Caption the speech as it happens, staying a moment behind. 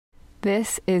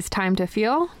This is Time to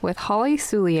Feel with Holly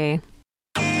Soulier.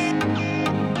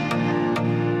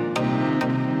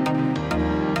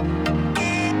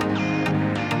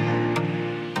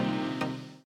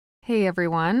 Hey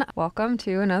everyone, welcome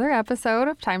to another episode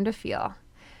of Time to Feel.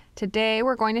 Today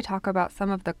we're going to talk about some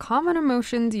of the common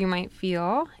emotions you might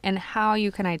feel and how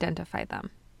you can identify them.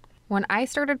 When I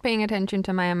started paying attention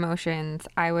to my emotions,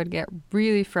 I would get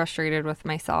really frustrated with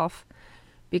myself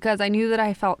because I knew that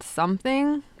I felt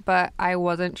something, but I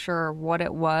wasn't sure what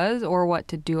it was or what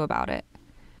to do about it.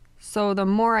 So the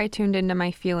more I tuned into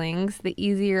my feelings, the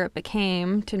easier it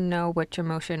became to know which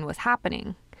emotion was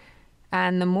happening.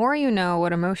 And the more you know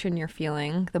what emotion you're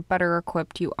feeling, the better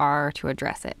equipped you are to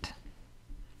address it.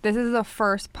 This is the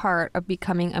first part of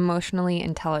becoming emotionally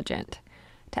intelligent,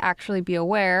 to actually be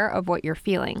aware of what you're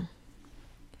feeling.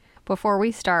 Before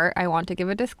we start, I want to give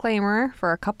a disclaimer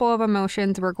for a couple of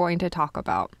emotions we're going to talk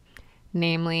about,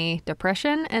 namely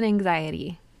depression and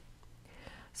anxiety.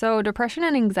 So depression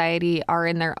and anxiety are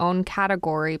in their own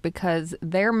category because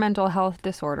they're mental health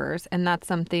disorders, and that's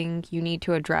something you need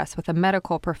to address with a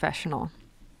medical professional.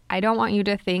 I don't want you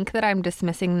to think that I'm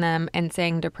dismissing them and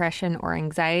saying depression or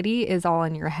anxiety is all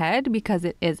in your head, because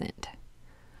it isn't.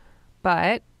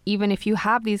 But even if you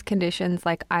have these conditions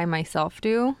like I myself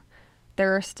do,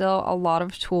 there are still a lot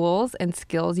of tools and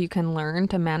skills you can learn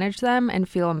to manage them and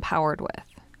feel empowered with.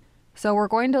 So we're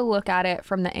going to look at it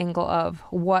from the angle of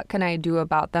what can I do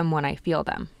about them when I feel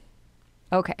them?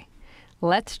 Okay,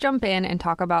 let's jump in and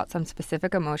talk about some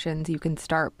specific emotions you can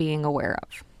start being aware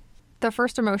of. The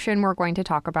first emotion we're going to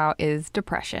talk about is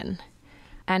depression.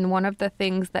 And one of the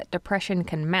things that depression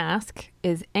can mask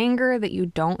is anger that you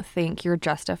don't think you're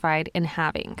justified in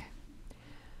having.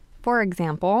 For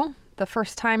example, the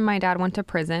first time my dad went to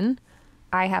prison,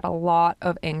 I had a lot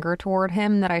of anger toward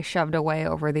him that I shoved away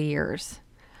over the years.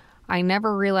 I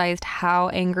never realized how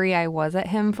angry I was at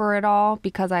him for it all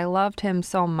because I loved him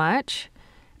so much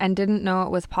and didn't know it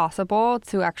was possible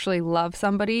to actually love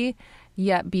somebody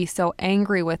yet be so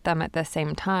angry with them at the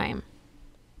same time.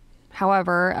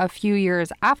 However, a few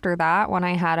years after that, when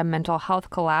I had a mental health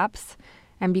collapse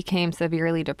and became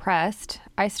severely depressed,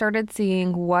 I started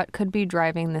seeing what could be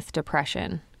driving this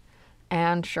depression.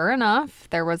 And sure enough,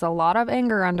 there was a lot of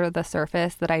anger under the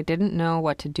surface that I didn't know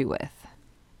what to do with.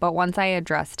 But once I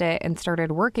addressed it and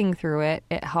started working through it,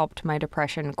 it helped my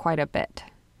depression quite a bit.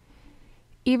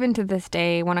 Even to this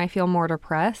day, when I feel more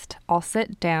depressed, I'll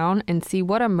sit down and see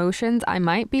what emotions I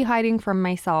might be hiding from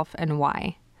myself and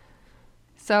why.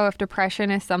 So if depression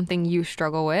is something you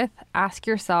struggle with, ask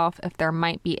yourself if there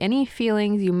might be any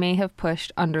feelings you may have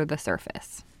pushed under the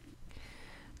surface.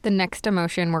 The next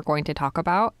emotion we're going to talk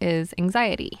about is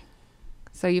anxiety.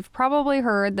 So you've probably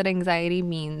heard that anxiety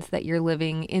means that you're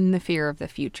living in the fear of the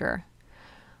future.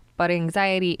 But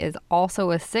anxiety is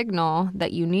also a signal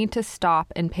that you need to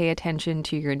stop and pay attention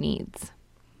to your needs.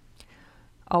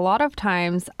 A lot of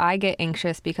times I get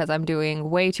anxious because I'm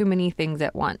doing way too many things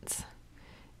at once.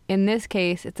 In this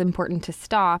case, it's important to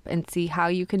stop and see how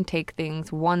you can take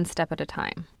things one step at a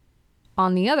time.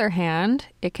 On the other hand,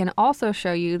 it can also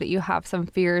show you that you have some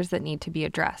fears that need to be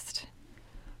addressed.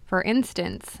 For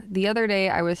instance, the other day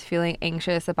I was feeling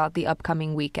anxious about the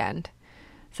upcoming weekend,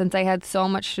 since I had so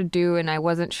much to do and I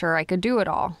wasn't sure I could do it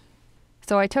all.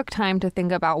 So I took time to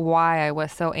think about why I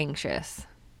was so anxious.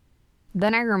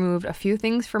 Then I removed a few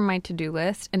things from my to-do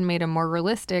list and made a more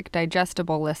realistic,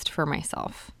 digestible list for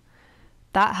myself.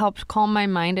 That helped calm my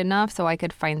mind enough so I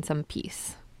could find some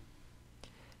peace.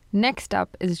 Next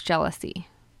up is jealousy.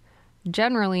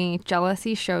 Generally,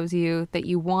 jealousy shows you that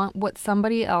you want what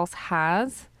somebody else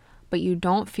has, but you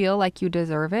don't feel like you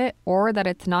deserve it or that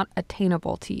it's not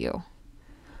attainable to you.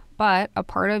 But a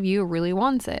part of you really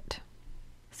wants it.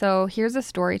 So here's a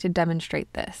story to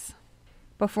demonstrate this.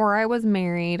 Before I was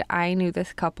married, I knew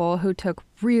this couple who took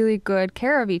really good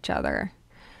care of each other.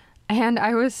 And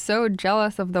I was so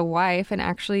jealous of the wife and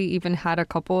actually even had a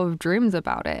couple of dreams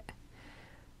about it.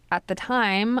 At the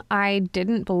time, I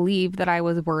didn't believe that I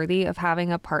was worthy of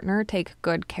having a partner take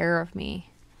good care of me.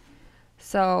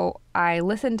 So I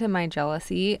listened to my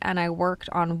jealousy and I worked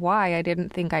on why I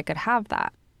didn't think I could have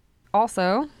that.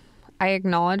 Also, I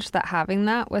acknowledged that having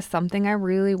that was something I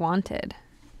really wanted.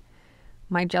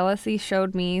 My jealousy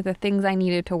showed me the things I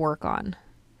needed to work on.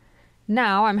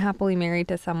 Now I'm happily married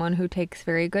to someone who takes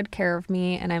very good care of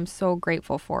me, and I'm so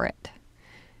grateful for it.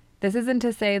 This isn't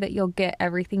to say that you'll get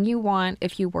everything you want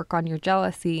if you work on your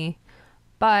jealousy,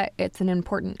 but it's an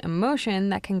important emotion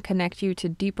that can connect you to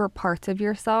deeper parts of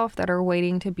yourself that are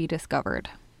waiting to be discovered.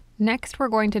 Next, we're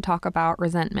going to talk about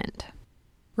resentment.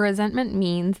 Resentment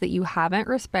means that you haven't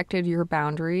respected your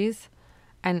boundaries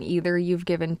and either you've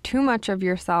given too much of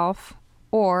yourself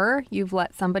or you've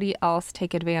let somebody else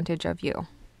take advantage of you.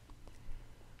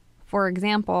 For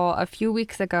example, a few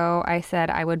weeks ago, I said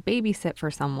I would babysit for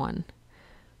someone.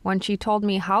 When she told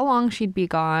me how long she'd be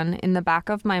gone, in the back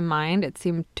of my mind, it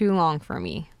seemed too long for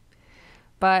me.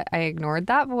 But I ignored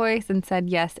that voice and said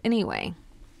yes anyway.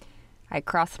 I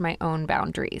crossed my own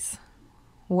boundaries.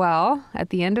 Well, at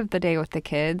the end of the day with the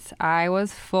kids, I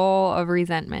was full of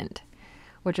resentment,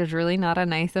 which is really not a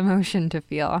nice emotion to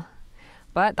feel.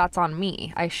 But that's on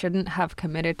me. I shouldn't have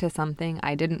committed to something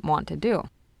I didn't want to do.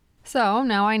 So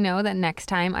now I know that next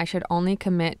time I should only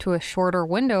commit to a shorter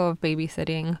window of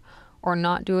babysitting or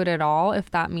not do it at all if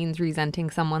that means resenting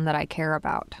someone that I care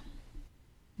about.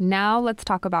 Now let's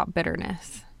talk about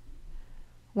bitterness.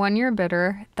 When you're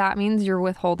bitter, that means you're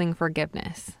withholding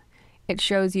forgiveness. It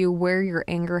shows you where your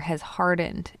anger has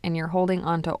hardened and you're holding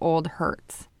on to old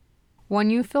hurts. When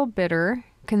you feel bitter,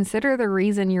 consider the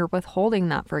reason you're withholding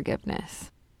that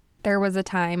forgiveness. There was a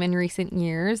time in recent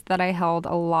years that I held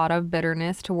a lot of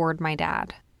bitterness toward my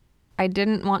dad. I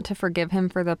didn't want to forgive him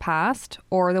for the past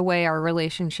or the way our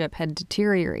relationship had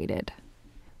deteriorated.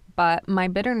 But my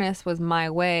bitterness was my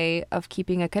way of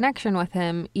keeping a connection with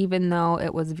him, even though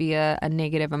it was via a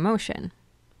negative emotion.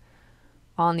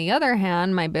 On the other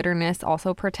hand, my bitterness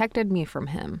also protected me from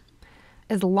him.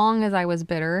 As long as I was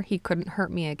bitter, he couldn't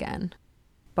hurt me again.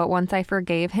 But once I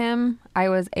forgave him, I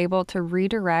was able to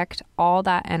redirect all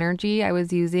that energy I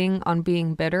was using on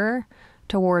being bitter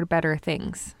toward better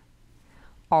things.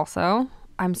 Also,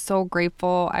 I'm so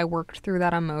grateful I worked through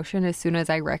that emotion as soon as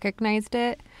I recognized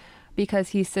it, because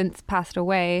he's since passed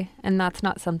away, and that's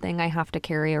not something I have to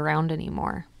carry around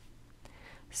anymore.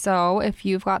 So if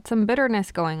you've got some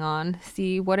bitterness going on,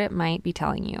 see what it might be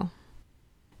telling you.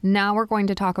 Now we're going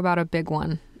to talk about a big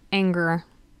one, anger.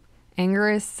 Anger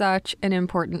is such an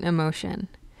important emotion.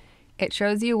 It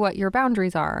shows you what your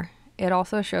boundaries are. It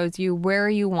also shows you where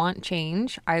you want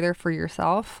change, either for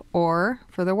yourself or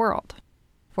for the world.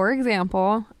 For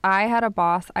example, I had a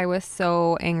boss I was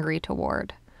so angry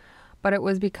toward, but it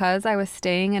was because I was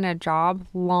staying in a job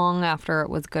long after it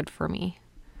was good for me.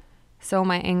 So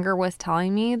my anger was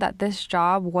telling me that this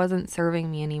job wasn't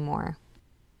serving me anymore.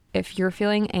 If you're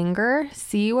feeling anger,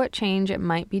 see what change it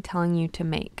might be telling you to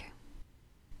make.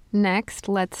 Next,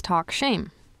 let's talk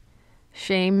shame.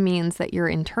 Shame means that you're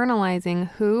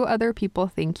internalizing who other people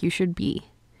think you should be.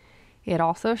 It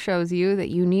also shows you that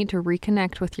you need to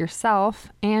reconnect with yourself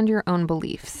and your own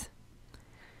beliefs.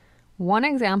 One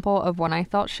example of when I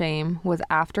felt shame was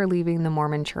after leaving the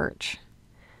Mormon church.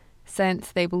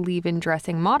 Since they believe in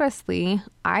dressing modestly,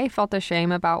 I felt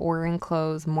ashamed about wearing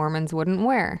clothes Mormons wouldn't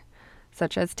wear,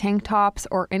 such as tank tops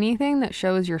or anything that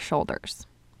shows your shoulders.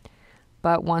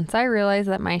 But once I realized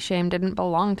that my shame didn't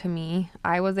belong to me,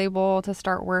 I was able to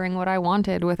start wearing what I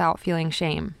wanted without feeling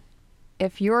shame.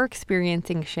 If you're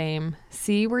experiencing shame,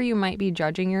 see where you might be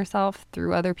judging yourself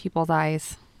through other people's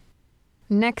eyes.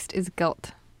 Next is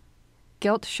guilt.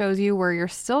 Guilt shows you where you're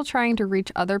still trying to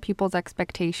reach other people's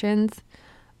expectations,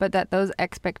 but that those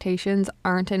expectations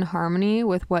aren't in harmony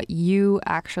with what you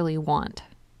actually want.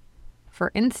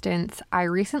 For instance, I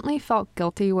recently felt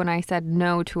guilty when I said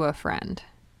no to a friend.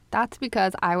 That's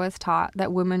because I was taught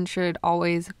that women should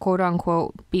always, quote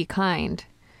unquote, be kind,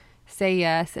 say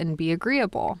yes, and be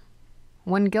agreeable.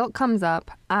 When guilt comes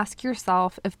up, ask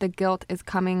yourself if the guilt is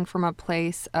coming from a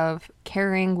place of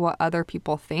caring what other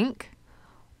people think,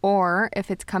 or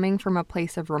if it's coming from a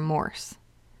place of remorse.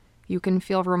 You can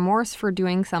feel remorse for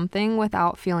doing something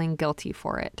without feeling guilty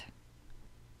for it.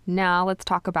 Now let's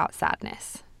talk about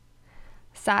sadness.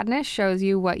 Sadness shows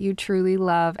you what you truly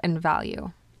love and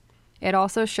value. It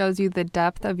also shows you the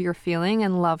depth of your feeling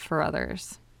and love for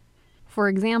others. For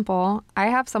example, I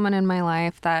have someone in my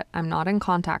life that I'm not in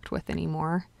contact with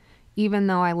anymore, even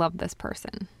though I love this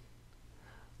person.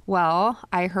 Well,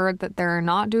 I heard that they're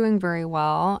not doing very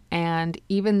well, and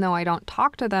even though I don't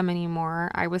talk to them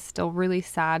anymore, I was still really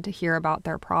sad to hear about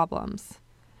their problems.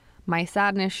 My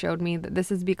sadness showed me that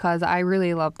this is because I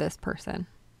really love this person.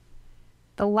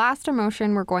 The last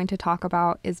emotion we're going to talk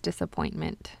about is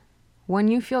disappointment. When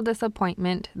you feel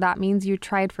disappointment, that means you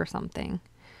tried for something.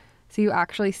 So you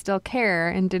actually still care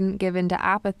and didn't give in to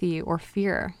apathy or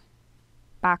fear.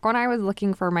 Back when I was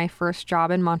looking for my first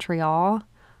job in Montreal,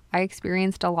 I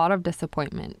experienced a lot of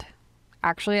disappointment.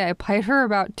 Actually, I applied for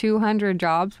about 200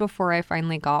 jobs before I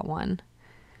finally got one.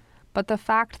 But the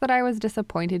fact that I was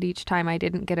disappointed each time I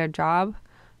didn't get a job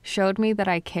showed me that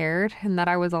I cared and that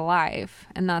I was alive,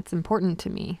 and that's important to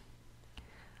me.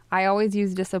 I always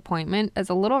use disappointment as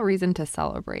a little reason to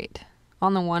celebrate.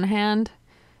 On the one hand,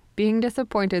 being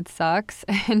disappointed sucks,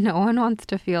 and no one wants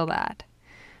to feel that.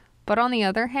 But on the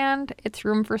other hand, it's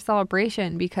room for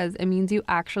celebration because it means you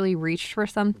actually reached for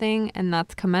something, and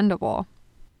that's commendable.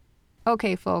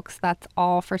 Okay, folks, that's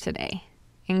all for today.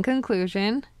 In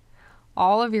conclusion,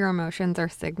 all of your emotions are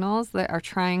signals that are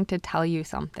trying to tell you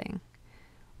something.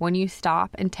 When you stop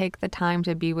and take the time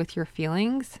to be with your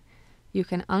feelings, you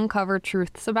can uncover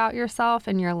truths about yourself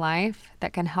and your life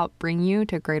that can help bring you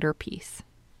to greater peace.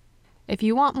 If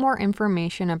you want more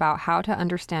information about how to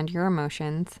understand your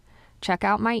emotions, check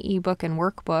out my ebook and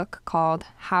workbook called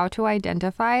How to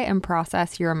Identify and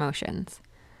Process Your Emotions.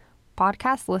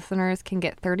 Podcast listeners can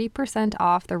get 30%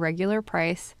 off the regular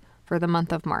price for the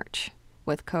month of March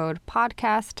with code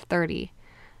PODCAST30.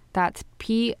 That's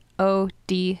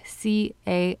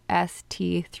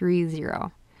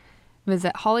PODCAST30.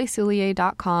 Visit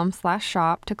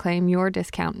hollysoulier.com/shop to claim your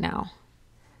discount now.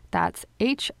 That's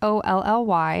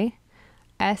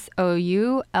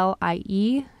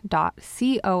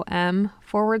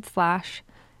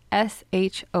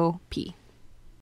HOLLYSOULIE.com/SHOP.